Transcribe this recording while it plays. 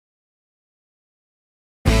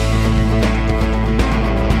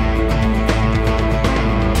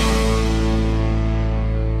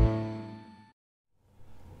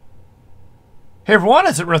Hey everyone,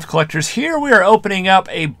 it's Earth Collectors here. We are opening up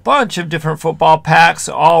a bunch of different football packs,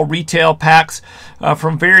 all retail packs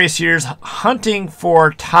from various years, hunting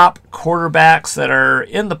for top quarterbacks that are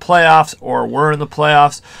in the playoffs or were in the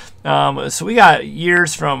playoffs. So we got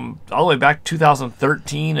years from all the way back to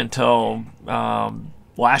 2013 until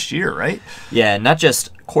last year, right? Yeah, not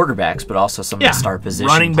just quarterbacks, but also some of the star position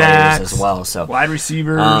running players backs as well. So wide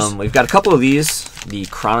receivers. We've got a couple of these, the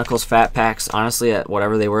Chronicles Fat Packs. Honestly, at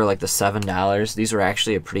whatever they were, like the $7, these were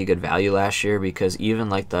actually a pretty good value last year because even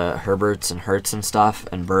like the Herberts and Hurts and stuff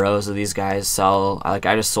and Burrows of these guys sell. Like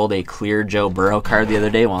I just sold a clear Joe Burrow card the other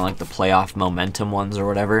day, one of like the playoff momentum ones or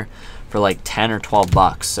whatever, for like 10 or 12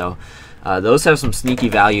 bucks. So those have some sneaky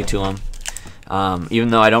value to them. Even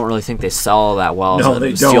though I don't really think they sell that well. No, as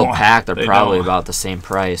they a sealed don't. pack, they're probably don't. about the same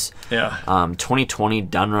price. Yeah. 2020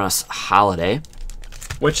 Dunruss Holiday.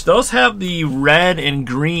 Which those have the red and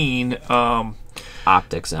green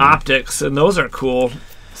Optics. optics, and those are cool.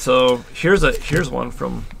 So here's one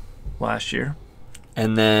from last year.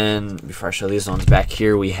 And then, before I show these ones back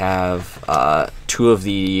here, we have two of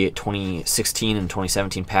the 2016 and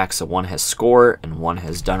 2017 packs. So one has Score and one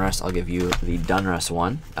has Dunruss. I'll give you the Dunruss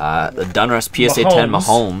one. The Dunruss PSA 10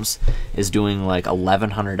 Mahomes is doing like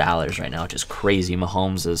 $1,100 right now, which is crazy.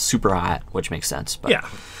 Mahomes is super hot, which makes sense. But, Yeah.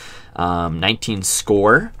 19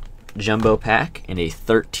 Score Jumbo pack and a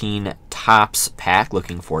 13 Tops pack,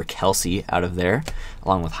 looking for Kelsey out of there,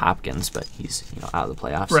 along with Hopkins, but he's out of the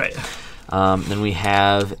playoffs. Right. Then we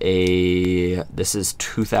have this is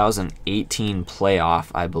 2018 playoff,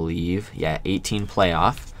 I believe. Yeah, 18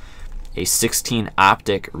 playoff. A 16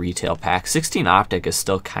 optic retail pack. 16 optic is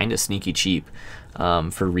still kind of sneaky cheap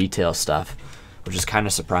for retail stuff, which is kind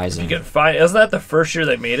of surprising. You can find, isn't that the first year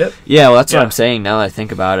they made it? Yeah, well, that's what I'm saying now that I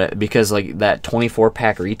think about it, because like that 24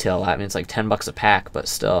 pack retail, I mean, it's like $10 a pack, but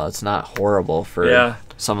still, it's not horrible for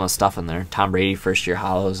some of the stuff in there. Tom Brady first year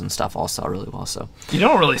hollows and stuff all sell really well. So you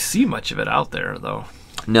don't really see much of it out there, though.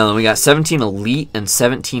 No, then we got 17 Elite and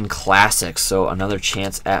 17 Classics, so another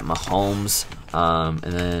chance at Mahomes.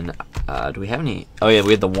 And then, do we have any? Oh, yeah,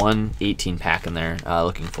 we had the 118 pack in there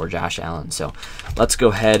looking for Josh Allen. So let's go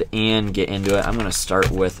ahead and get into it. I'm going to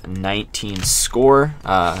start with 19 Score.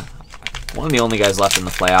 One of the only guys left in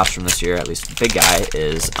the playoffs from this year, at least big guy,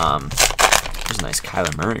 is, there's a nice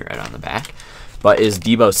Kyler Murray right on the back, but is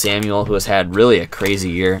Deebo Samuel, who has had really a crazy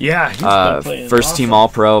year. Yeah, he's been playing first team awesome.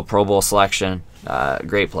 All-Pro, Pro Bowl selection.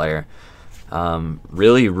 Great player.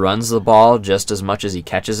 Really runs the ball just as much as he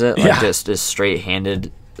catches it. Like just is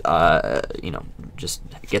straight-handed. Just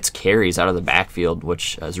gets carries out of the backfield,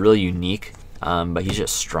 which is really unique. But he's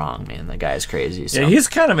just strong, man. The guy is crazy. So. Yeah, he's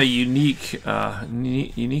kind of a unique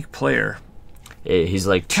player. He's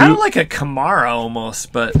like kind of like a Kamara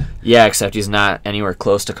almost, but yeah, except he's not anywhere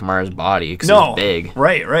close to Kamara's body because he's big.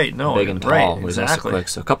 Right, no, big and tall. right, He's also quick.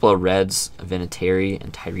 So a couple of reds, a Vinatieri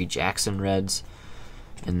and Tyree Jackson reds,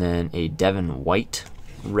 and then a Devin White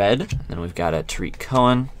red. And then we've got a Tariq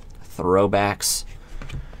Cohen, throwbacks,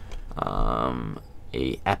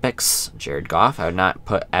 a Epics, Jared Goff. I would not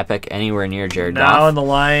put Epic anywhere near Jared Goff. Now in the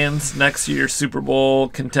Lions, next year's Super Bowl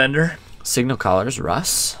contender. Signal Colors,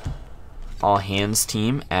 Russ. All Hands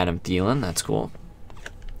team, Adam Thielen. That's cool.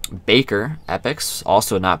 Baker, Epics.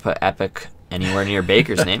 Also not put Epic anywhere near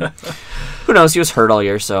Baker's name. Who knows? He was hurt all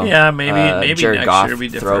year, so yeah, maybe Jared next Goff, year will be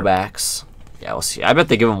different. throwbacks. Yeah, we'll see. I bet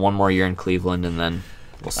they give him one more year in Cleveland, and then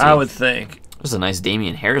we'll see. I would think. This is a nice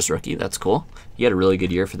Damian Harris rookie. That's cool. He had a really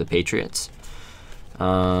good year for the Patriots.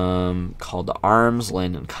 Called to Arms,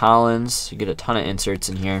 Landon Collins. You get a ton of inserts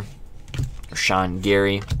in here. Rashawn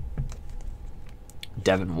Gary,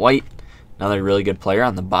 Devin White. Another really good player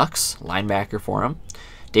on the Bucks, linebacker for him.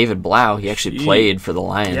 David Blau, he actually played for the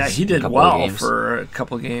Lions. Yeah, he did well for a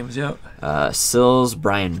couple of games, yep. Sills,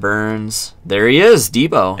 Brian Burns. There he is,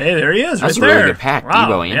 Debo. Hey, there he is, That's right a really there. good pack, Wow,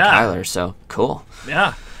 Debo and Kyler, so cool.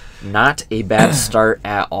 Yeah. Not a bad start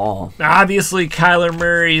at all. Obviously, Kyler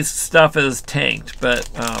Murray's stuff is tanked, but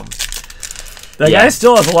that guy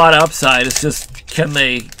still has a lot of upside. It's just, can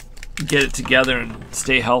they get it together and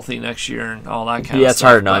stay healthy next year and all that kind of stuff. Yeah, it's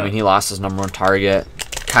hard to know. I mean, he lost his #1 target.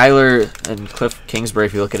 Kyler and Cliff Kingsbury,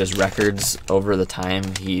 if you look at his records over the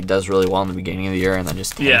time, he does really well in the beginning of the year and then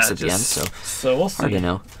just tanks at the end. So we'll see. Hard to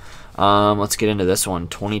know. Let's get into this one.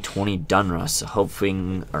 2020 Dunruss,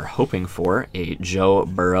 hoping for a Joe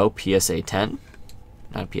Burrow PSA 10.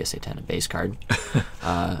 Not a PSA 10, a base card.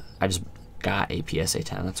 I just got a PSA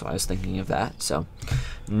 10. That's why I was thinking of that. So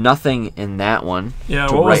nothing in that one.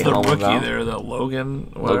 Yeah, what was the rookie there? The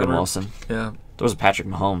Logan Wilson. Yeah. There was a Patrick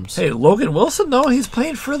Mahomes. Hey, Logan Wilson, though, he's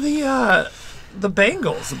playing for the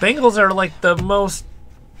Bengals. The Bengals are like the most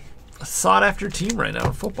sought-after team right now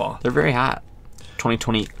in football. They're very hot.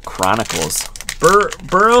 2020 Chronicles.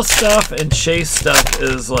 Burrow stuff and Chase stuff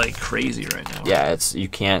is like crazy right now. Yeah, you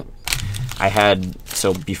can't. I had,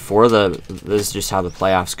 so before this is just how the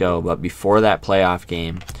playoffs go, but before that playoff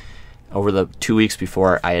game, over the 2 weeks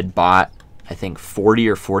before, I had bought, I think, 40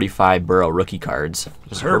 or 45 Burrow rookie cards. It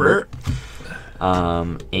was Herbert.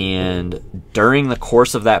 And during the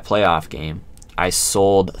course of that playoff game, I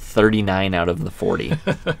sold 39 out of the 40.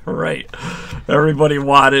 Right. Everybody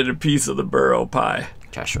wanted a piece of the Burrow pie.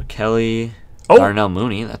 Joshua Kelly, Oh. Darnell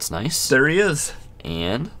Mooney, that's nice. There he is.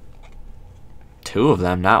 And 2 of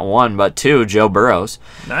them, not 1, but 2, Joe Burrows.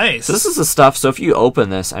 Nice. So this is the stuff, so if you open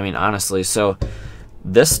this, I mean, honestly, so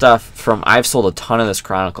this stuff I've sold a ton of this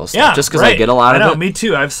Chronicle stuff. Yeah, just because right. I get a lot of it. Me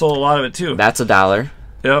too. I've sold a lot of it too. That's $1.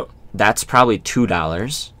 Yep. That's probably $2,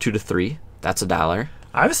 $2 to $3. That's $1.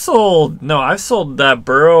 I've sold that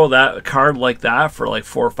Burrow, that card like that for like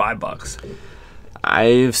 $4 or $5.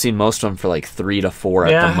 I've seen most of them for like $3 to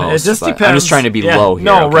 $4 at the most. It just depends. I'm just trying to be low here.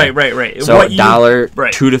 No, okay? right. So $1,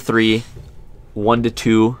 right. 2 to 3, 1 to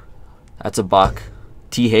 2. That's $1.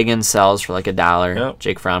 T. Higgins sells for like $1. Yep.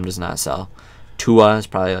 Jake Fromm does not sell. Tua is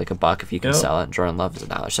probably like $1 if you can sell it. Jordan Love is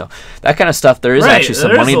 $1. So that kind of stuff. There is actually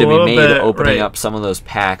some money to be made opening up some of those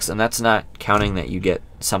packs, and that's not counting that you get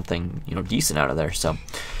something decent out of there. So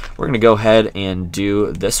we're gonna go ahead and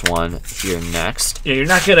do this one here next. Yeah, you're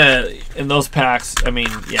not gonna in those packs. I mean,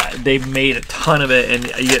 yeah, they've made a ton of it, and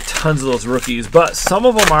you get tons of those rookies. But some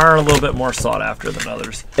of them are a little bit more sought after than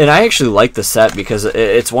others. And I actually like the set because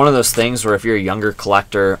it's one of those things where if you're a younger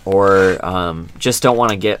collector or just don't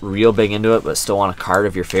want to get real big into it, but still want a card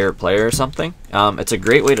of your favorite player or something, it's a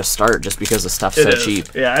great way to start just because the stuff's so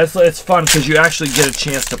cheap. Yeah, it's fun because you actually get a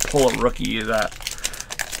chance to pull a rookie that.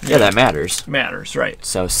 Yeah, that matters. Matters, right.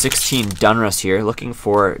 So 16 Dunruss here. Looking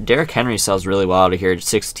for Derrick Henry sells really well out of here.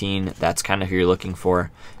 16, that's kind of who you're looking for.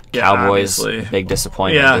 Yeah, Cowboys, obviously. big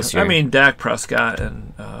disappointment this year. I mean, Dak Prescott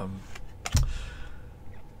and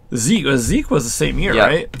Zeke was the same year,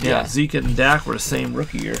 right? Yeah, Zeke and Dak were the same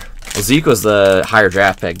rookie year. Well, Zeke was the higher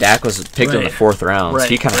draft pick. Dak was picked in the 4th round. So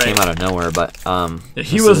he kind of came out of nowhere, but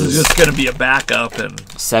he was just going to be a backup. And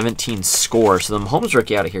 17 score. So the Mahomes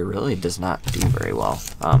rookie out of here really does not do very well.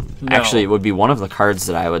 Actually, it would be one of the cards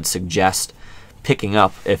that I would suggest picking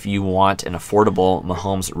up if you want an affordable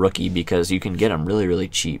Mahomes rookie because you can get them really, really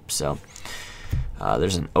cheap. So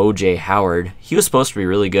there's an O.J. Howard. He was supposed to be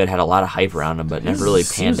really good, had a lot of hype around him, but never really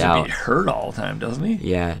panned out. He seems to be hurt all the time, doesn't he?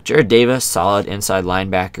 Yeah. Jared Davis, solid inside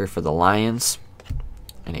linebacker for the Lions.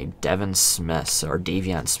 And a Devin Smith, or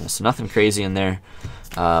Davion Smith. So nothing crazy in there.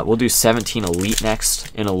 We'll do 17 Elite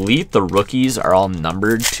next. In Elite, the rookies are all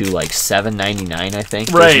numbered to like $7.99, I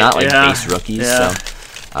think. Right, There's not like base rookies. Yeah.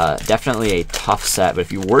 So definitely a tough set. But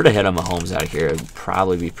if you were to hit a Mahomes out of here, it would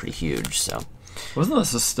probably be pretty huge. So wasn't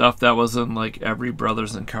this the stuff that was in like every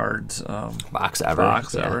Brothers and Cards box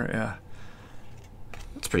ever? Yeah.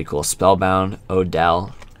 That's pretty cool. Spellbound,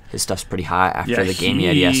 Odell. His stuff's pretty hot after the game he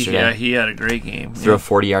had yesterday. Yeah, he had a great game. Threw a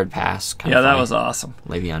 40-yard pass. That was awesome.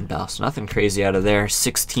 Le'Veon Bell. So nothing crazy out of there.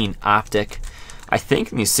 16 Optic. I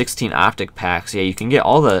think in these 16 Optic packs, you can get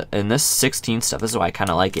all the, in this 16 stuff, this is why I kind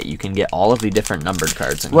of like it, you can get all of the different numbered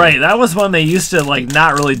cards in Right, here. that was when they used to like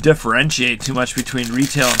not really differentiate too much between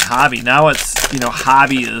retail and hobby. Now it's,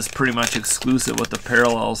 hobby is pretty much exclusive with the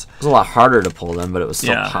parallels. It was a lot harder to pull them, but it was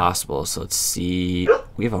still possible. So let's see.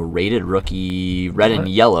 We have a rated rookie red and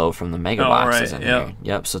yellow from the Mega Boxes in here.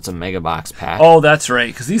 Yep, so it's a Mega Box pack. Oh, that's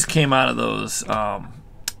right, because these came out of those,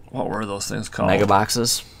 what were those things called? Mega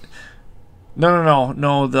Boxes?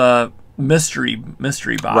 No, the mystery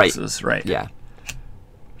boxes, right? Yeah.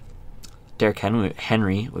 Derrick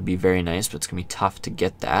Henry would be very nice, but it's going to be tough to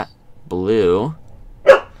get that. Blue.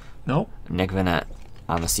 Nope. Nick Vannett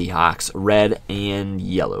on the Seahawks. Red and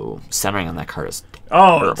yellow. Centering on that card is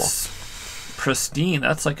terrible. It's pristine.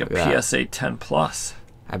 That's like a PSA 10 plus.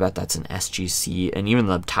 I bet that's an SGC, and even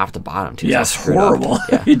the top to bottom too. Yeah, it's horrible.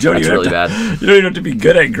 Yeah, that's really bad. You don't even have to be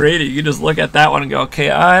good at grading. You can just look at that one and go,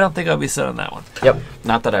 okay, I don't think I'll be sending that one. Yep.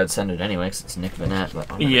 Not that I would send it anyway, because it's Nick Vannett. But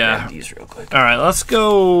I'm gonna grab these real quick. All right, let's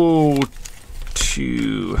go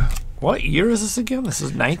to what year is this again? This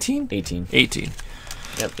is 19? 18. 18.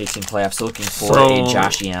 Yep, 18 playoffs. So looking for a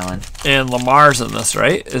Josh Allen. And Lamar's in this,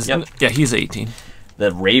 right? Yeah, he's 18.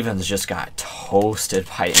 The Ravens just got toasted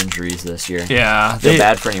by injuries this year. Yeah. I feel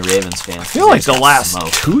bad for any Ravens fans. I feel like the last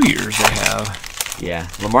 2 years they have. Yeah.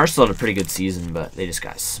 Lamar still had a pretty good season, but they just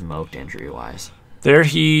got smoked injury-wise. There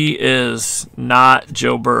he is, not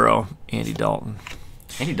Joe Burrow, Andy Dalton.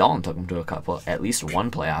 Andy Dalton took him to at least one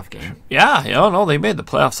playoff game. Yeah. No, they made the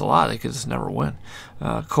playoffs a lot. They could just never win.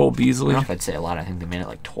 Cole Beasley. I don't know if I'd say a lot. I think they made it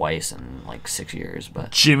like twice in like 6 years. But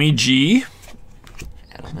Jimmy G.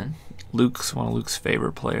 Edelman. One of Luke's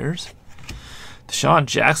favorite players. Deshaun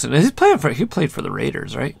Jackson. He played for the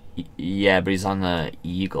Raiders, right? Yeah, but he's on the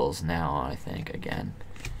Eagles now, I think, again.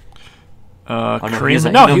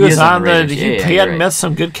 Kareem. He was on the. He had right. missed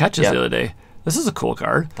some good catches the other day. This is a cool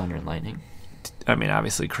card. Thunder and Lightning. I mean,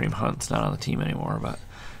 obviously, Kareem Hunt's not on the team anymore, but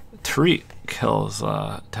Tyreek Hill's.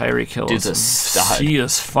 Dude's a stud. He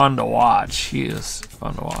is fun to watch. I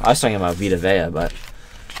was talking about Vita Vea, but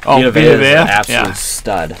Vita Vea is an absolute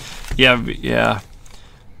stud. Yeah.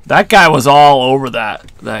 That guy was all over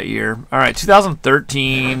that year. All right,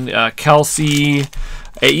 2013, Kelsey.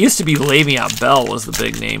 It used to be Le'Veon Bell was the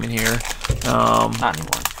big name in here. Not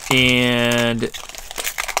anymore. And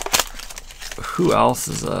who else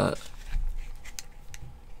is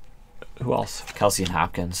Who else? Kelsey and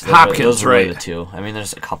Hopkins. Those are right. Really the two. I mean,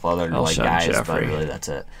 there's a couple other Alshon guys, Jeffrey. but really that's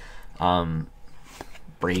it.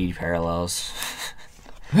 Brady parallels.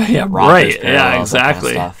 Yeah, Rodgers right. parallels, Yeah,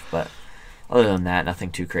 exactly. That kind of stuff, but other than that,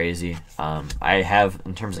 nothing too crazy. I have,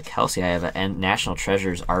 in terms of Kelsey, I have a National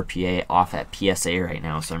Treasures RPA off at PSA right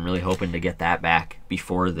now, so I'm really hoping to get that back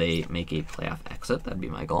before they make a playoff exit. That'd be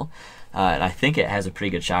my goal. And I think it has a pretty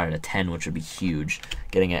good shot at a 10, which would be huge.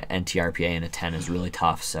 Getting an NTRPA and a 10 is really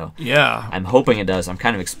tough, so yeah, I'm hoping it does. I'm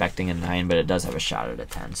kind of expecting a 9, but it does have a shot at a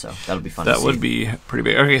 10, so that'll be fun to see. That would be pretty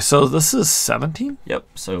big. Okay, so this is 17? Yep,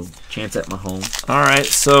 so chance at Mahomes. All right,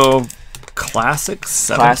 so Classics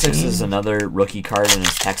 17. Classics is another rookie card in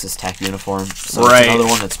his Texas Tech uniform. So right. It's another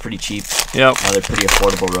one that's pretty cheap. Yep. Another pretty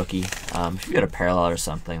affordable rookie. If you got a parallel or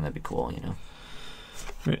something, that'd be cool, you know.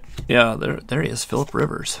 Yeah, there he is, Phillip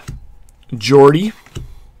Rivers. Jordy.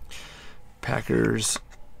 Packers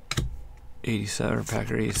 87,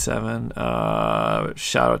 Packer 87.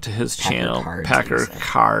 Shout out to his channel. Packer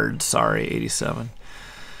Cards, sorry, 87.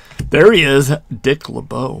 There he is, Dick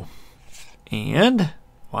LeBeau. And,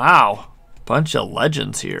 wow, bunch of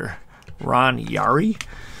legends here. Ron Yari.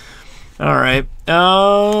 All right,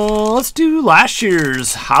 let's do last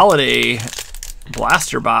year's holiday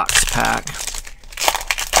blaster box pack.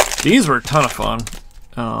 These were a ton of fun.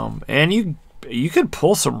 And you could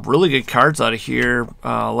pull some really good cards out of here.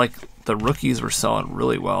 Like the rookies were selling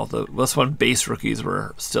really well. This one, base rookies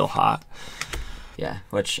were still hot. Yeah,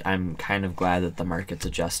 which I'm kind of glad that the market's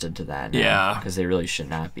adjusted to that now. Yeah. Because they really should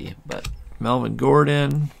not be. But Melvin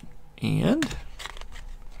Gordon and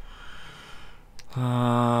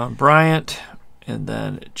Bryant. And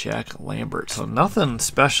then Jack Lambert. So nothing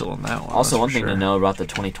special in that one. Also, one thing to know about the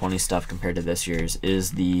 2020 stuff compared to this year's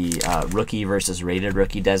is the rookie versus rated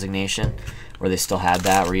rookie designation, where they still had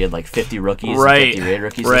that, where you had like 50 rookies and 50 rated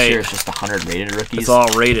rookies. This year it's just 100 rated rookies. It's all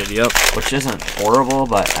rated, yep. Which isn't horrible,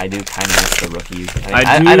 but I do kind of miss the rookie.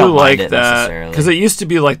 I don't like mind it that, because it used to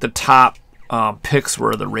be like the top picks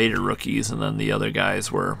were the rated rookies, and then the other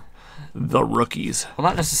guys were the rookies. Well,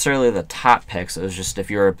 not necessarily the top picks. It was just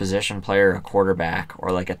if you're a position player, a quarterback,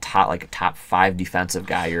 or like a top 5 defensive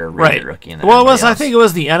guy, you're a rated rookie. And well, I think it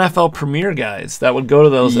was the NFL Premier guys that would go to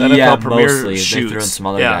those NFL Premier mostly. shoots. They threw in some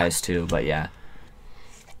other guys too, but yeah.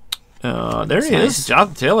 There he is,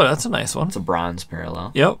 Jonathan Taylor. That's a nice one. It's a bronze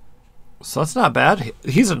parallel. Yep. So that's not bad.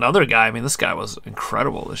 He's another guy. I mean, this guy was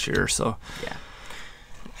incredible this year. So yeah.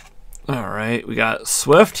 All right, we got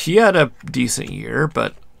Swift. He had a decent year,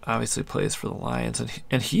 but obviously plays for the Lions,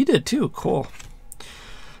 and he did too. Cool.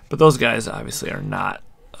 But those guys obviously are not.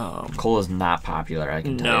 Cole is not popular. I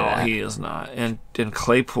can tell you that. No, he is not. And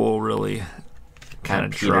Claypool really kind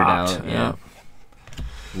of petered dropped. out. Yeah.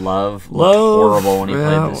 Love horrible when he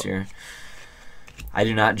played this year. I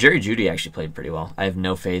do not. Jerry Jeudy actually played pretty well. I have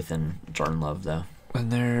no faith in Jordan Love though.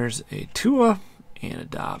 And there's a Tua and a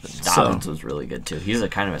Dobbins. Dobbins was really good too. He's a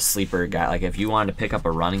kind of a sleeper guy. Like if you wanted to pick up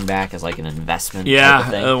a running back as like an investment type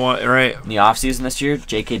of thing. Right. In the offseason this year,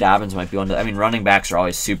 J.K. Dobbins might be one. I mean, running backs are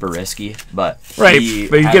always super risky, but but you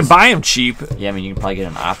can buy him cheap. Yeah, I mean, you can probably get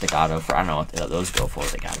an optic auto for, I don't know what those go for.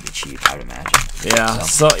 They got to be cheap, I would imagine. Yeah.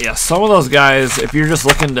 So some of those guys, if you're just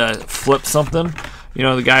looking to flip something,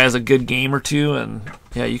 the guy has a good game or two, and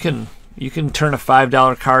you can turn a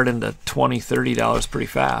 $5 card into $20, $30 pretty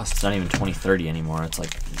fast. It's not even $20, $30 anymore. It's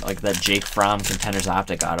like that Jake Fromm Contenders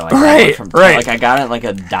Optic Auto. Right. Like I got it like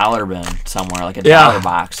a dollar bin somewhere, like a dollar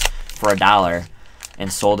box for $1,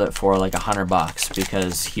 and sold it for like $100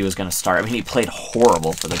 because he was going to start. I mean, he played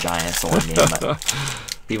horrible for the Giants the one game, but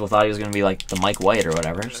people thought he was going to be like the Mike White or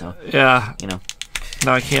whatever. So yeah,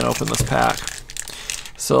 Now I can't open this pack.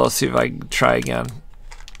 So let's see if I can try again.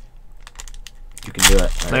 You can do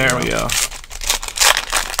it. There we go.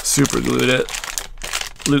 Super glued it.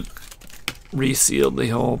 Luke resealed the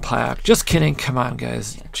whole pack. Just kidding. Come on,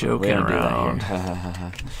 guys. Joking around.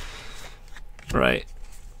 Right.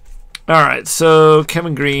 All right, so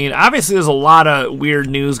Kevin Green. Obviously, there's a lot of weird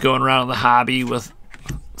news going around in the hobby with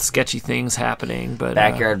sketchy things happening. But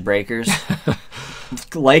Backyard breakers.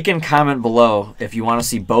 Like and comment below if you want to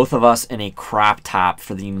see both of us in a crop top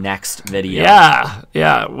for the next video.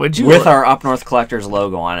 Yeah. Would you with our Up North Collectors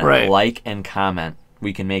logo on it? Right. Like and comment.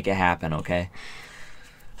 We can make it happen. Okay.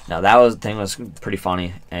 Now that thing was pretty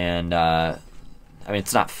funny, and I mean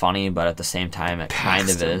it's not funny, but at the same time it kind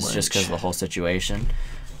of is, just because of the whole situation.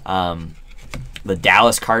 The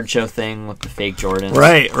Dallas card show thing with the fake Jordans.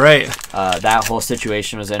 Right. That whole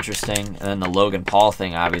situation was interesting. And then the Logan Paul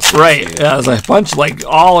thing, obviously. Right. Yeah, it was a bunch, like,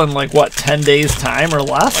 all in, like, what, 10 days' time or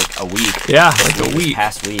less? Like a week. Yeah, like a week.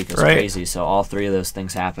 Past week. It was crazy. So all three of those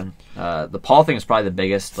things happened. The Paul thing is probably the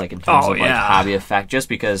biggest, like, in terms of, like, hobby effect. Just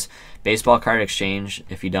because Baseball Card Exchange,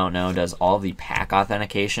 if you don't know, does all the pack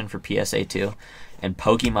authentication for PSA 2. And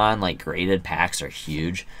Pokemon, like, graded packs are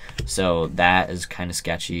huge. So that is kind of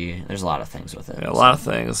sketchy. There's a lot of things with it. Yeah, a lot of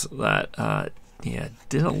things that,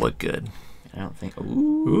 didn't look good. I don't think...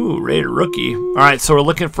 Ooh, rated rookie. All right, so we're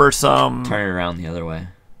looking for some... Turn it around the other way.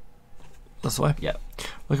 This way? Yep.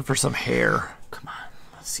 Looking for some hair. Come on.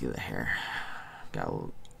 Let's see the hair. Got a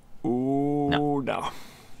little... Ooh, no.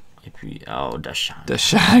 Oh, Deshaun.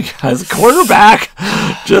 Deshaun has quarterback.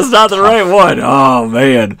 Just not the right one. Oh,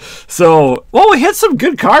 man. So, well, we hit some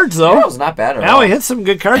good cards, though. Yeah, it was not bad at all. Yeah, we hit some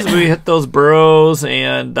good cards. We hit those Burrows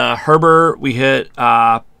and Herbert. We hit,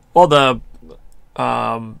 the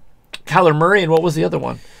Kyler Murray, and what was the other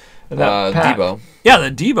one? Debo. Yeah,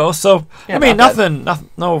 the Debo. So, yeah, I mean, nothing,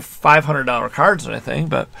 no $500 cards or anything,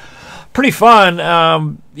 but pretty fun.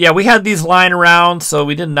 Yeah, we had these lying around, so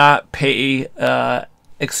we did not pay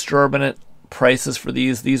exorbitant prices for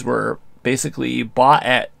these. These were basically bought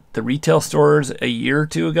at the retail stores a year or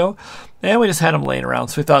two ago, and we just had them laying around,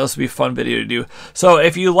 so we thought this would be a fun video to do. So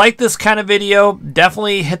if you like this kind of video,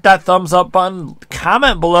 definitely hit that thumbs up button,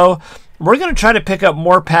 comment below. We're going to try to pick up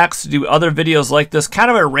more packs to do other videos like this,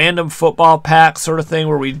 kind of a random football pack sort of thing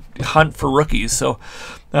where we hunt for rookies. So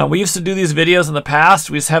we used to do these videos in the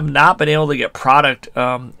past. We just have not been able to get product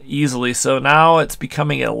easily, so now it's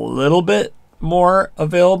becoming a little bit more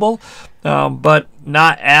available, but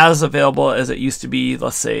not as available as it used to be,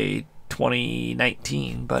 let's say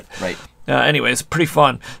 2019. But right. Anyways, pretty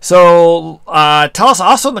fun. So tell us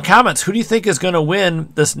also in the comments, who do you think is going to win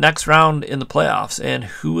this next round in the playoffs, and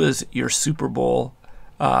who is your Super Bowl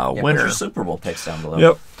winner? Put your Super Bowl picks down below.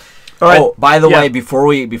 Yep. All right. Oh, by the way, before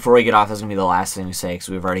we get off, this is gonna be the last thing we say because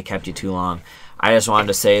we've already kept you too long. I just wanted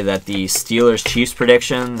to say that the Steelers-Chiefs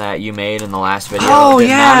prediction that you made in the last video did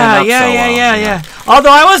not end up so well. Although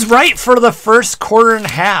I was right for the first quarter and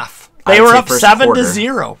a half. They were up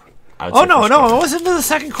 7-0. Oh no, it was into the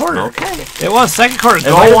second quarter. Okay, it was second quarter.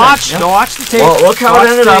 Go watch the tape. Well, look how it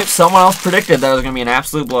ended up. Someone else predicted that it was going to be an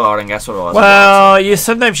absolute blowout, and guess what it was? Well,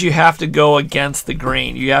 sometimes you have to go against the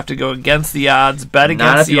grain. You have to go against the odds, bet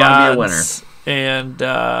against the odds. Not if you want to be a winner.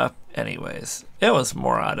 And anyways, it was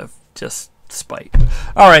more out of just spite.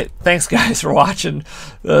 All right, thanks guys for watching.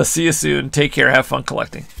 See you soon. Take care. Have fun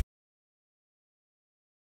collecting.